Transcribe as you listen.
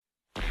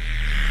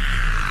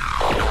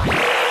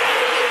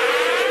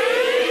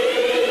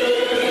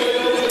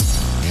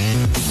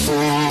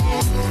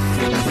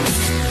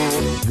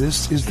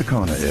This is the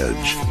Kona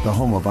Edge, the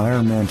home of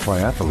Ironman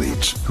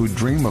triathletes who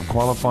dream of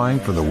qualifying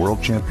for the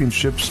World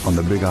Championships on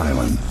the Big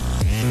Island.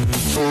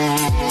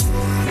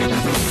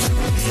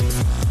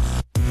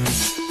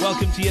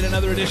 Welcome to yet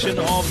another edition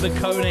of the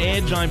Kona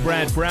Edge. I'm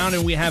Brad Brown,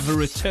 and we have a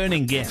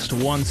returning guest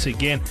once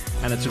again,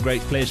 and it's a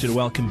great pleasure to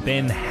welcome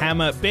Ben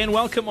Hammer. Ben,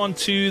 welcome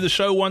onto the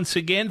show once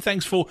again.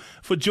 Thanks for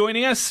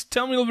joining us.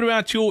 Tell me a little bit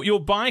about your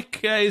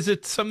bike. Is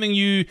it something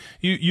you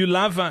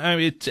love? I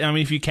mean,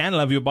 if you can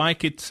love your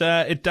bike, it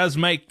does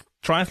make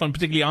triathlon,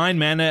 particularly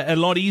Ironman, a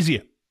lot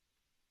easier.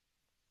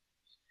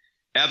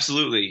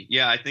 Absolutely.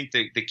 Yeah, I think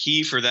the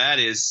key for that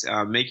is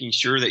making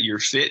sure that your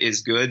fit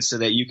is good so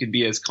that you can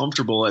be as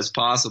comfortable as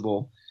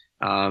possible.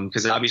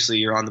 Because obviously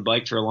you're on the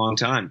bike for a long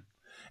time.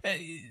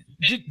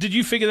 Did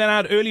you figure that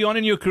out early on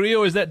in your career,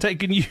 or is that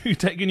taking you a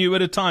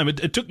bit of time?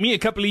 It took me a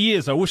couple of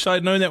years. I wish I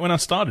had known that when I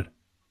started.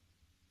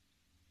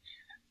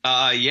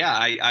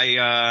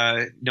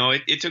 Yeah, no,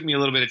 it took me a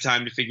little bit of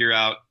time to figure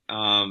out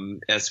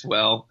as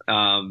well.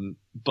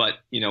 But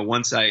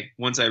once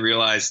I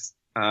realized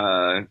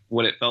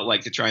what it felt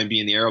like to try and be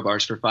in the aero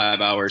bars for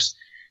 5 hours,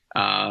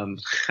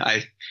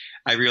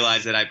 I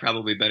realized that I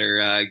probably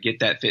better get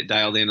that fit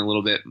dialed in a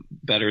little bit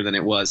better than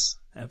it was.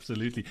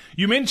 Absolutely.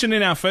 You mentioned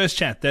in our first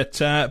chat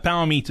that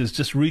Power Meters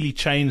just really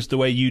changed the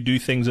way you do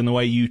things and the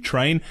way you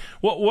train.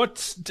 Talk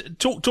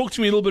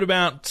to me a little bit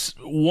about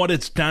what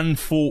it's done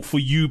for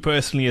you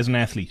personally as an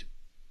athlete.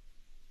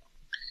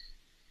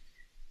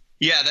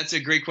 Yeah, that's a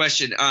great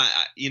question.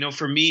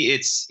 For me,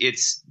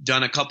 it's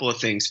done a couple of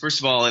things. First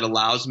of all, it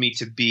allows me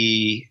to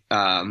be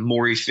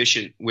more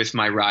efficient with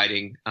my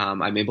riding.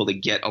 I'm able to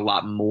get a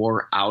lot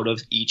more out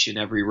of each and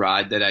every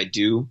ride that I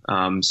do.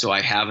 So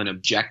I have an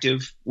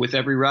objective with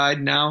every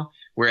ride now,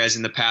 whereas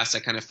in the past I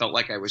kind of felt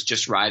like I was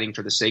just riding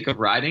for the sake of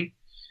riding.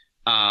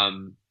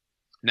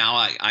 Now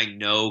I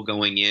know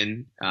going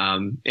in,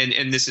 and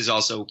this is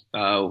also,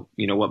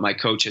 what my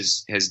coach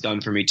has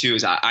done for me too,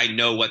 is I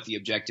know what the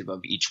objective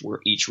of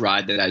each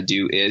ride that I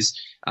do is,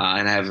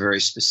 and I have a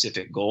very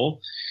specific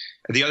goal.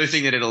 The other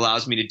thing that it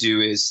allows me to do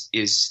is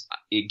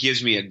it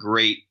gives me a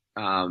great,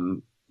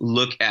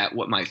 look at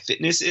what my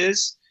fitness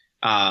is.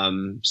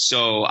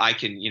 So I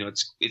can,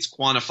 it's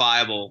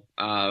quantifiable,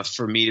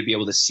 for me to be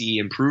able to see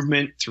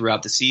improvement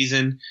throughout the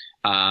season.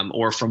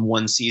 Or from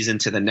one season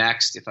to the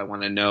next, if I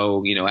want to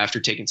know,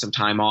 after taking some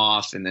time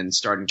off and then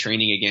starting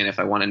training again, if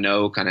I want to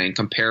know kind of and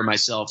compare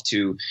myself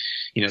to,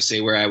 say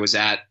where I was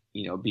at,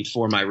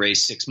 before my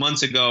race 6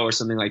 months ago or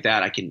something like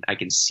that, I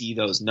can see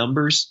those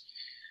numbers.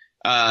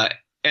 And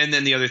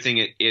then the other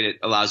thing it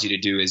allows you to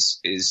do is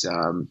it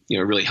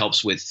really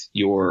helps with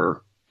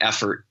your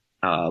effort,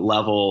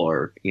 level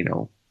or,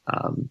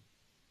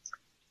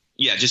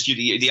 just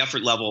the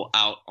effort level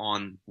out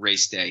on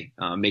race day,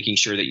 making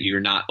sure that you're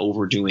not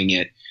overdoing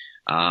it,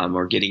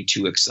 or getting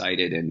too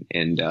excited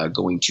and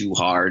going too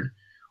hard,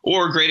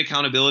 or great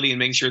accountability and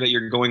making sure that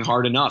you're going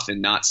hard enough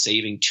and not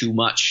saving too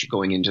much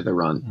going into the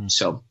run.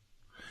 So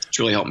it's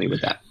really helped me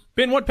with that.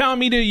 Ben, what power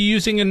meter are you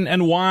using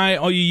and why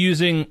are you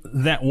using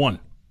that one?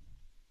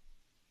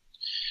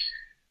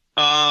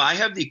 I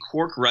have the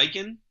Quark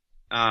Riken,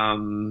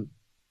 on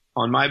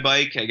my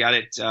bike. I got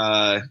it,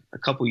 a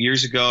couple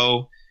years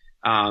ago.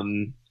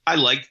 I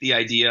liked the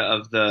idea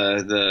of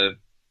the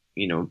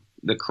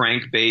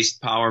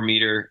crank-based power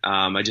meter.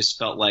 I just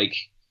felt like,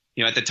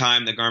 at the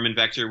time the Garmin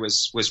Vector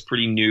was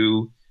pretty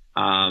new.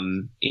 I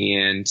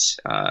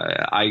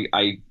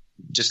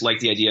just liked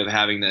the idea of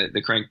having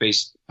the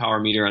crank-based power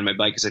meter on my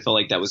bike because I felt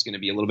like that was going to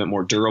be a little bit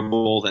more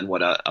durable than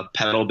what a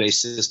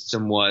pedal-based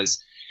system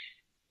was.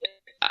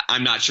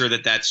 I'm not sure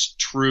that that's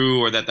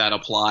true or that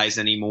applies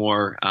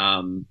anymore.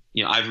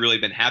 I've really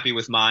been happy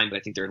with mine, but I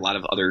think there are a lot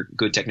of other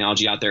good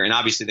technology out there. And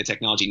obviously the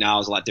technology now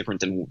is a lot different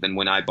than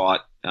when I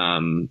bought,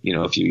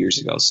 a few years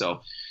ago.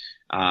 So,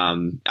 I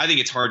think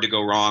it's hard to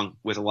go wrong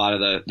with a lot of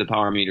the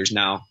power meters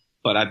now,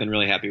 but I've been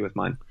really happy with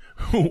mine.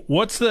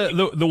 What's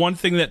the one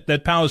thing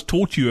that Power's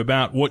taught you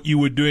about what you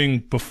were doing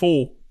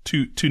before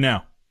to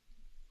now?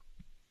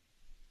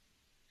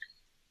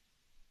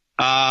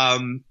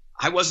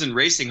 I wasn't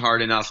racing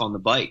hard enough on the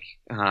bike.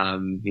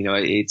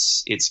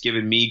 It's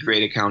given me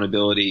great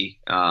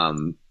accountability,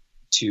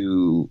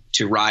 to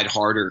ride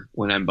harder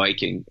when I'm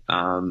biking.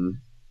 I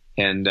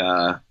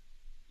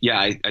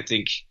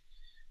think,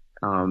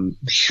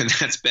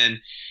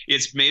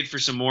 it's made for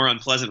some more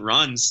unpleasant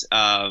runs,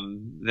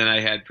 than I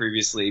had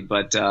previously,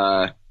 but,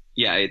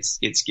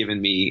 it's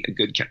given me a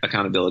good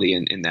accountability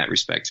in that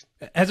respect.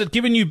 Has it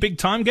given you big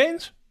time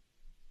gains?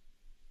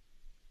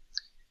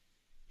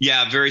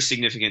 Yeah, very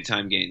significant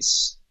time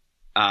gains.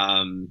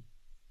 And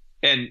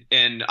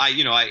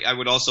I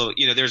would also,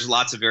 there's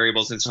lots of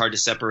variables and it's hard to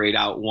separate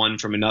out one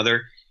from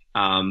another.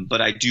 But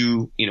I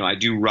do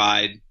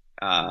ride,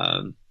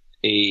 a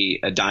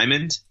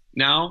Diamond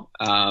now.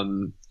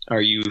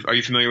 Are you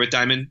familiar with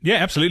Diamond? Yeah,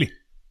 absolutely.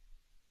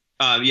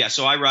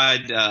 So I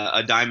ride,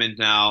 a Diamond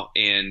now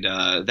and,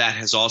 that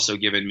has also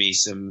given me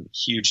some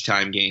huge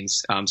time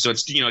gains. So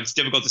it's, it's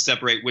difficult to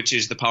separate which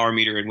is the power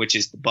meter and which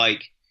is the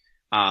bike.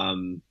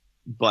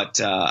 But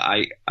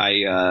I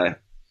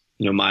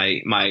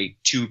my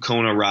 2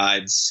 Kona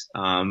rides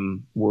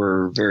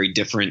were very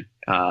different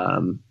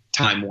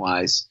time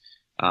wise.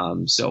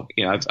 So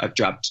I've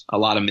dropped a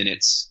lot of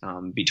minutes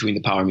between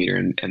the power meter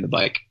and the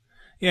bike.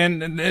 Yeah,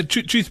 and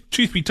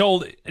truth be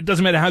told, it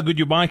doesn't matter how good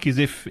your bike is.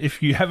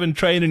 If you haven't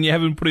trained and you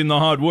haven't put in the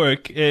hard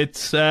work,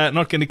 it's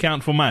not going to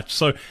count for much.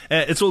 So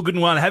it's all good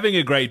and well having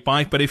a great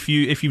bike, but if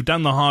you've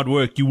done the hard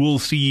work, you will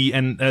see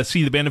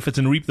the benefits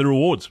and reap the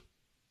rewards.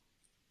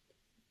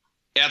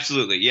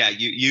 Absolutely, yeah.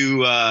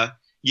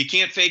 You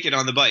can't fake it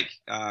on the bike,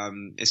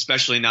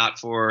 especially not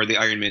for the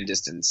Ironman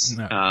distance.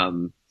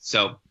 No.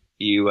 So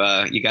you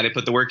got to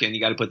put the work in. You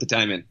got to put the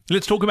time in.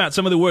 Let's talk about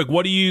some of the work.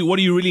 What do you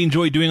really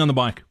enjoy doing on the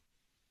bike?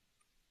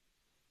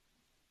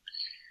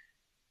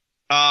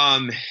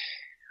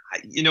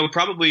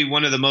 Probably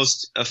one of the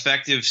most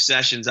effective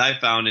sessions I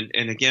found,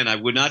 and again, I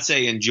would not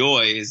say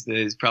enjoy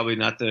is probably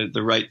not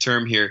the right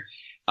term here.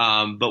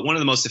 But one of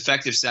the most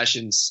effective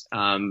sessions,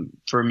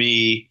 for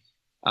me,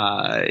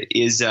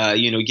 is,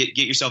 get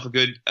yourself a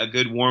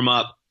good warm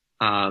up,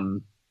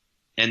 and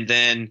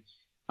then,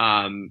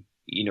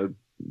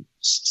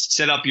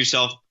 set up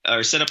yourself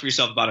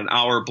about an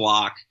hour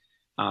block.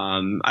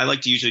 I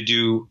like to usually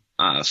do,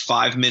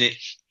 5-minute,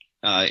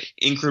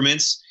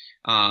 increments,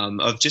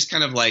 of just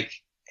kind of like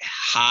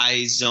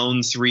high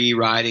zone 3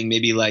 riding,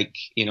 maybe like,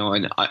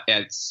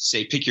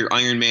 say pick your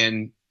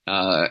Ironman,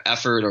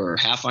 effort or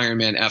half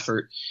Ironman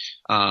effort.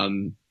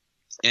 And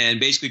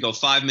basically go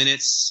 5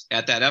 minutes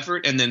at that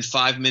effort and then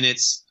 5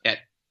 minutes at,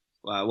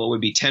 what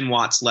would be 10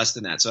 watts less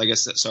than that. So I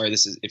guess, this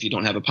is, if you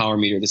don't have a power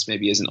meter, this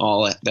maybe isn't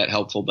all that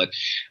helpful, but,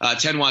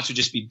 10 watts would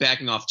just be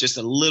backing off just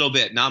a little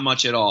bit, not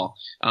much at all.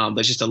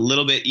 But just a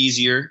little bit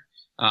easier,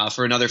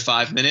 for another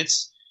 5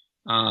 minutes.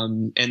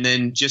 And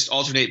then just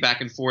alternate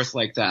back and forth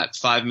like that.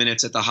 5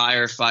 minutes at the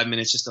higher, 5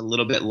 minutes just a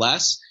little bit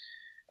less.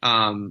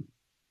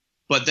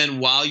 But then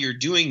while you're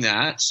doing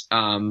that,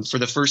 for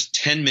the first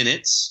 10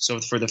 minutes,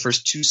 so for the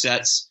first 2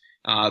 sets,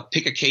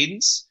 pick a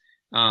cadence.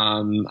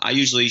 I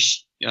usually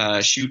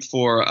shoot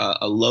for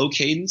a low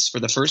cadence for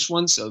the first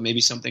one, so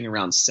maybe something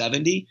around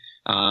 70,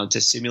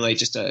 to simulate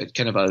just a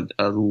kind of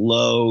a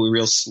low,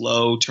 real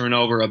slow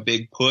turnover, a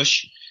big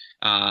push.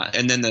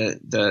 And then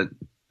the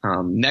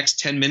next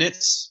 10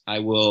 minutes, I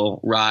will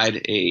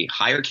ride a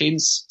higher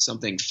cadence,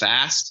 something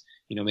fast,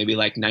 maybe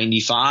like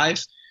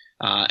 95.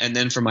 And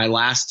then for my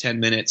last 10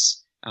 minutes,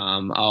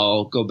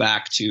 I'll go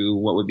back to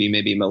what would be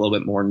maybe a little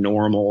bit more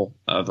normal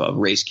of a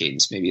race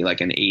cadence, maybe like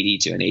an 80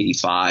 to an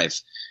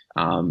 85.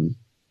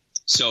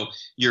 So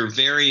you're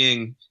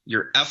varying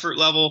your effort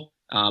level,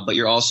 but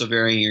you're also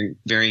varying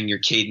your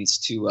cadence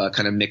to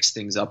kind of mix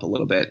things up a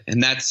little bit.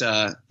 And that's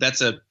a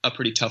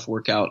pretty tough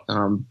workout,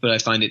 but I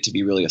find it to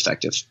be really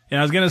effective. Yeah,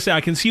 I was going to say,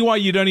 I can see why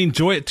you don't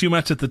enjoy it too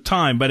much at the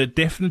time, but it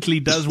definitely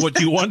does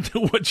what you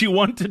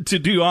wanted to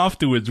do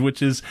afterwards,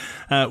 which is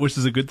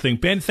a good thing.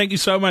 Ben, thank you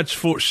so much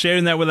for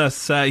sharing that with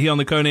us here on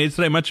the Kona Edge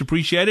today. Much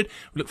appreciated.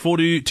 We look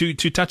forward to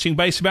touching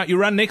base about your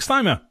run next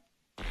time.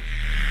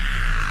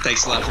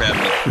 Thanks a lot for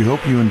having me. We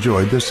hope you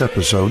enjoyed this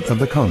episode of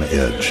the Kona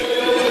Edge.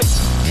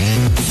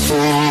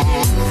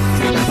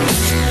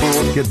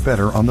 Get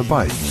better on the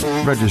bike.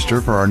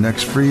 Register for our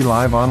next free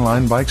live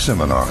online bike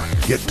seminar.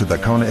 Get to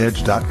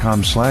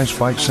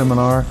thekonaedge.com/bike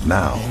seminar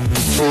now.